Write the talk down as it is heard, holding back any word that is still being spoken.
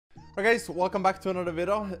Hi guys, welcome back to another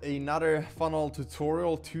video, another funnel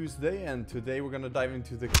tutorial Tuesday, and today we're gonna dive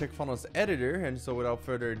into the Clickfunnels editor. And so without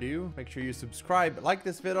further ado, make sure you subscribe, like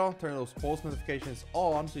this video, turn those post notifications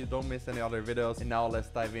on so you don't miss any other videos. And now let's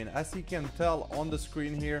dive in. As you can tell on the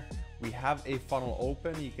screen here, we have a funnel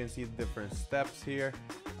open. You can see the different steps here.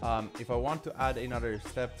 If I want to add another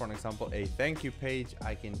step, for an example, a thank you page,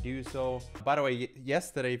 I can do so. By the way,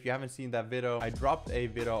 yesterday, if you haven't seen that video, I dropped a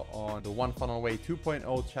video on the One Funnel Away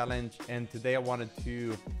 2.0 challenge. And today I wanted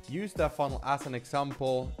to use that funnel as an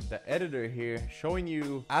example, the editor here, showing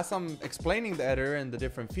you, as I'm explaining the editor and the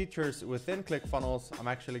different features within ClickFunnels, I'm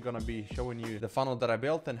actually going to be showing you the funnel that I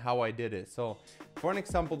built and how I did it. So for an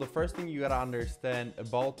example, the first thing you got to understand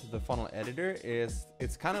about the funnel editor is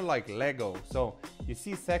it's kind of like Lego. So you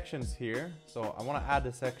see sections here. So I want to add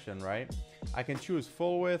a section, right? I can choose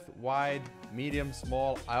full width, wide, medium,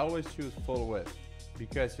 small. I always choose full width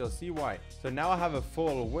because you'll see why. So now I have a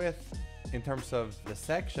full width in terms of the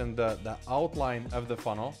section, the outline of the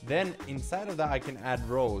funnel. Then inside of that, I can add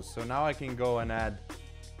rows. So now I can go and add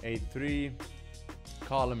a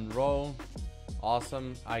 3-column row.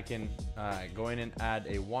 Awesome. I can go in and add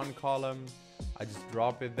a 1-column. I just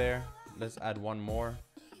drop it there. Let's add one more.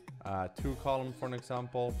 2-column for an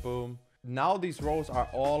example. Boom. Now these rows are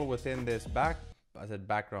all within this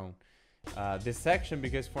background. This section,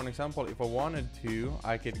 because for an example, if I wanted to,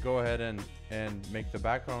 I could go ahead and make the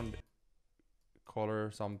background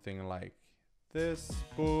color something like this.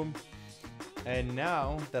 Boom. And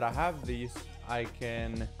now that I have these, I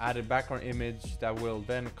can add a background image that will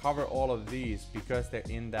then cover all of these because they're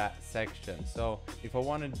in that section. So if I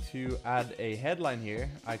wanted to add a headline here,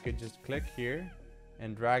 I could just click here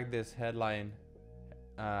and drag this headline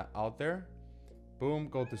out there. Boom,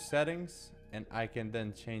 go to settings, and I can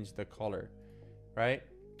then change the color, right?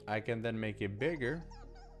 I can then make it bigger,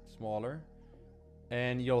 smaller.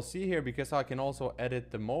 And you'll see here, because I can also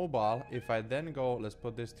edit the mobile, if I then go, let's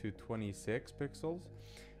put this to 26 pixels.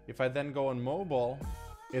 If I then go on mobile,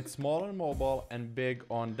 it's small on mobile and big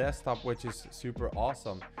on desktop, which is super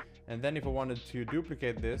awesome. And then if I wanted to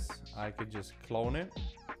duplicate this, I could just clone it,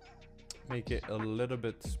 make it a little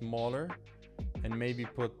bit smaller, and maybe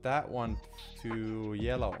put that one to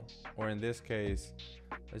yellow. Or in this case,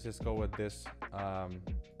 let's just go with this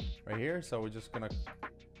right here. So we're just gonna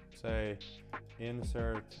say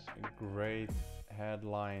insert great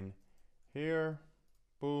headline here.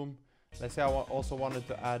 Boom. Let's say I also wanted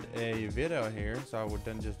to add a video here, so I would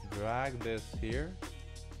then just drag this here.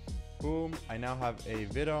 Boom. I now have a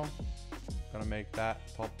video. Gonna make that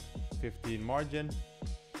top 15 margin.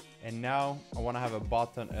 And now I want to have a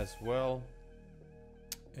button as well.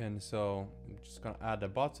 And so I'm just gonna add a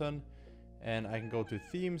button, and I can go to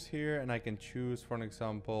themes here, and I can choose, for an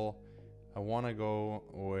example, I want to go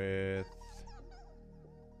with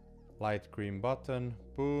light green button.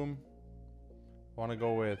 Boom. I want to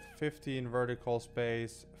go with 15 vertical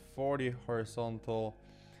space, 40 horizontal,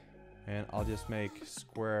 and I'll just make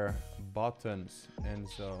square buttons. And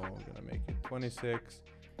so I'm gonna make it 26.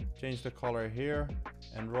 Change the color here,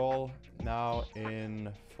 and roll. Now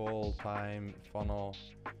in full-time funnel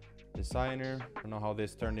designer. I don't know how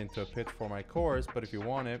this turned into a pitch for my course, but if you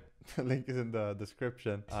want it, the link is in the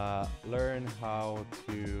description. Learn how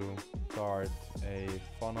to start a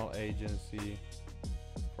funnel agency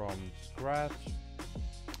from scratch.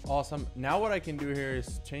 Awesome. Now what I can do here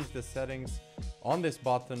is change the settings on this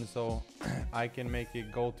button, so I can make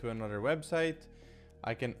it go to another website.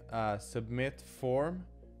 I can submit form,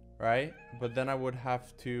 right? But then I would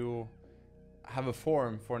have to have a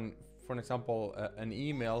form for an example, an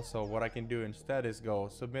email. So what I can do instead is go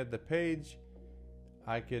submit the page.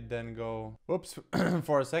 I could then go, whoops,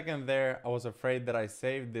 for a second there, I was afraid that I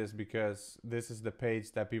saved this, because this is the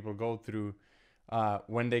page that people go through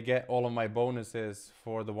when they get all of my bonuses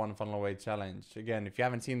for the One Funnel Away challenge. Again, if you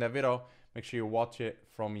haven't seen that video, make sure you watch it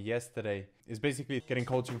from yesterday. It's basically getting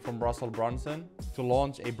coaching from Russell Brunson to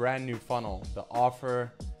launch a brand new funnel, the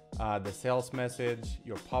offer, the sales message,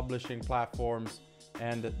 your publishing platforms,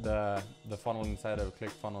 and the funnel inside of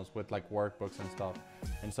ClickFunnels with like workbooks and stuff.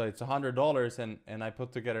 And so it's $100, and I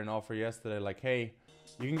put together an offer yesterday, like, hey,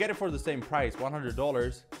 you can get it for the same price,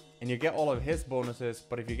 $100, and you get all of his bonuses.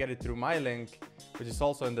 But if you get it through my link, which is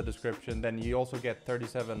also in the description, then you also get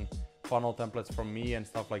 37 funnel templates from me and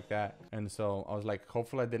stuff like that. And so I was like,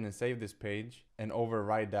 hopefully I didn't save this page and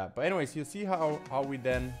override that. But anyways, you see how we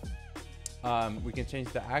then we can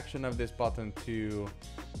change the action of this button to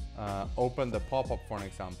open the pop-up, for an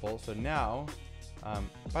example. So now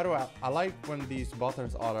by the way, I like when these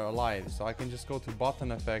buttons are aligned, so I can just go to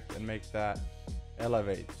button effect and make that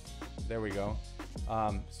elevate. There we go.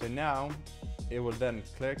 So now it would then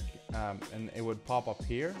click and it would pop up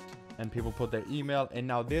here and people put their email. And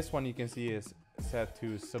now this one you can see is set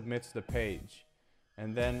to submit the page.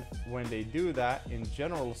 And then when they do that in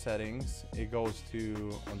general settings, it goes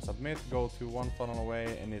to on submit, go to one funnel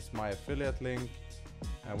away, and it's my affiliate link,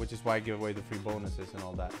 which is why I give away the free bonuses and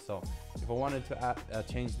all that. So if I wanted to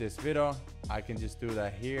change this video, I can just do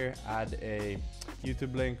that here, add a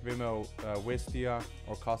YouTube link, Vimeo, Wistia,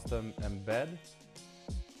 or custom embed.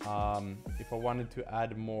 If I wanted to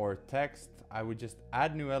add more text, I would just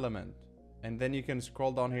add new element, and then you can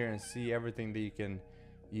scroll down here and see everything that you can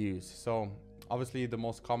use. So obviously the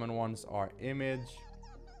most common ones are image.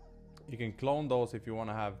 You can clone those if you want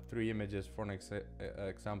to have 3 images for an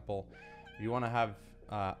example. If you want to have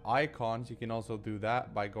icons, you can also do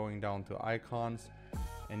that by going down to icons,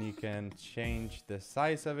 and you can change the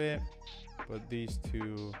size of it. Put these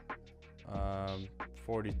to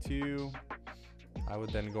 42. I would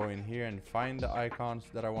then go in here and find the icons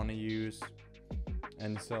that I want to use.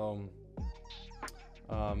 And so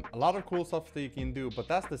a lot of cool stuff that you can do, but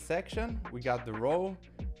that's the section. We got the row,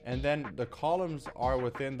 and then the columns are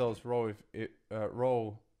within those rows.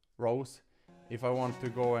 If I want to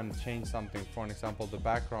go and change something, for an example, the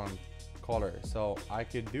background color, so I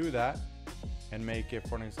could do that and make it,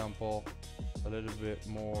 for an example, a little bit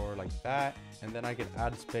more like that, and then I can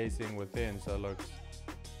add spacing within, so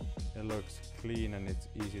it looks clean and it's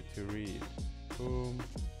easy to read. Boom.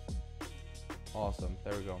 Awesome,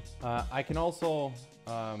 there we go. I can also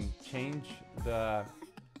change the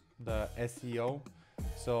SEO,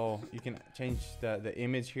 so you can change the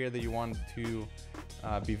image here that you want to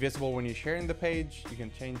be visible when you're sharing the page. You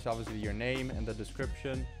can change obviously your name and the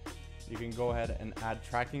description. You can go ahead and add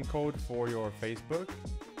tracking code for your Facebook,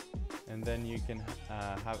 and then you can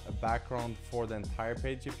have a background for the entire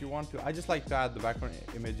page if you want to. I just like to add the background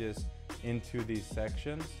images into these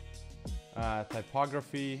sections.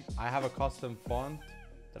 Typography, I have a custom font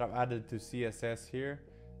that I've added to CSS here,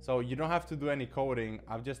 so you don't have to do any coding.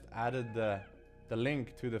 I've just added the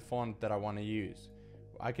link to the font that I want to use.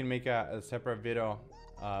 I can make a separate video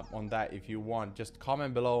on that if you want. Just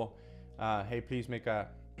comment below, hey, please make a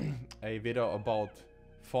video about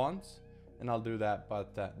fonts, and I'll do that.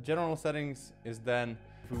 But general settings is then,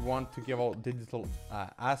 if we want to give out digital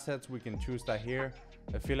assets, we can choose that here.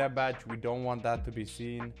 Affiliate badge, we don't want that to be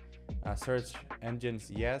seen. Search engines,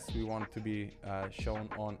 yes, we want to be shown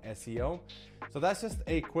on SEO. So that's just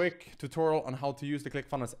a quick tutorial on how to use the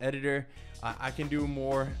Clickfunnels editor. I can do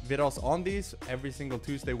more videos on these. Every single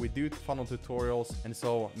Tuesday we do funnel tutorials, and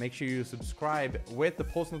so make sure you subscribe with the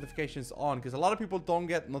post notifications on, because a lot of people don't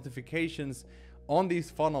get notifications on these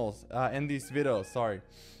funnels and these videos, sorry.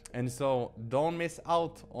 And so don't miss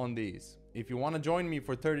out on these. If you want to join me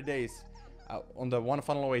for 30 days on the One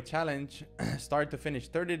Funnel Away challenge, start to finish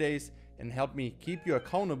 30 days, and help me keep you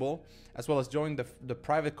accountable, as well as join the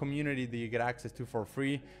private community that you get access to for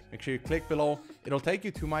free, make sure you click below. It'll take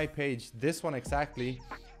you to my page, this one exactly,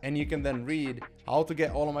 and you can then read how to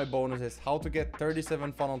get all of my bonuses, how to get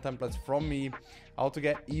 37 funnel templates from me, how to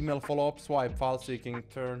get email follow-up swipe files so you can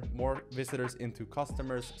turn more visitors into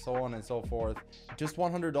customers, so on and so forth. Just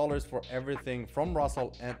 $100 for everything from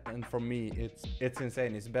Russell and from me. It's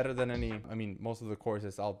insane. It's better than most of the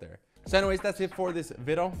courses out there. So anyways, that's it for this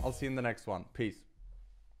video. I'll see you in the next one. Peace.